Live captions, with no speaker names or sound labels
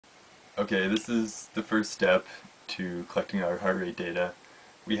Okay, this is the first step to collecting our heart rate data.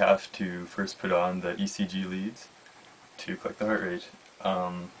 We have to first put on the ECG leads to collect the heart rate.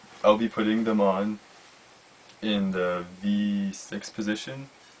 I'll be putting them on in the V6 position,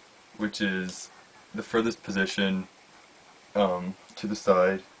 which is the furthest position to the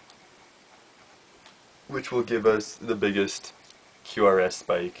side, which will give us the biggest QRS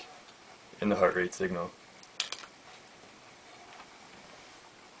spike in the heart rate signal.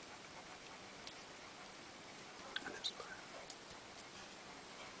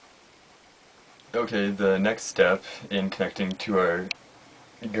 Okay, the next step in connecting to our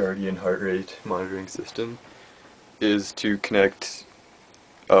Guardian heart rate monitoring system is to connect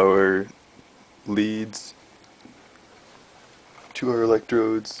our leads to our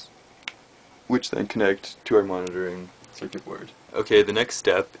electrodes, which then connect to our monitoring circuit board. Okay, the next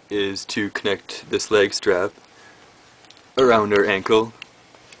step is to connect this leg strap around our ankle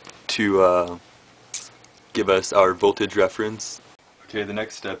to give us our voltage reference. Okay, the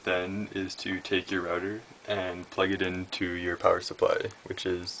next step then is to take your router and plug it into your power supply, which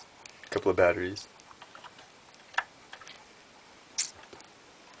is a couple of batteries.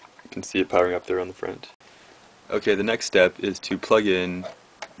 You can see it powering up there on the front. Okay, the next step is to plug in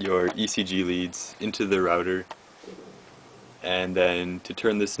your ECG leads into the router and then to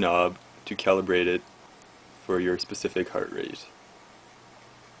turn this knob to calibrate it for your specific heart rate.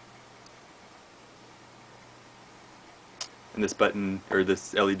 And this button, or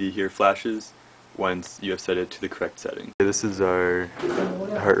this LED here, flashes once you have set it to the correct setting. This is our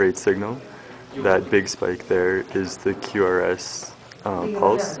heart rate signal. That big spike there is the QRS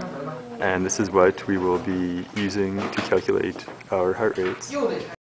pulse, and this is what we will be using to calculate our heart rates.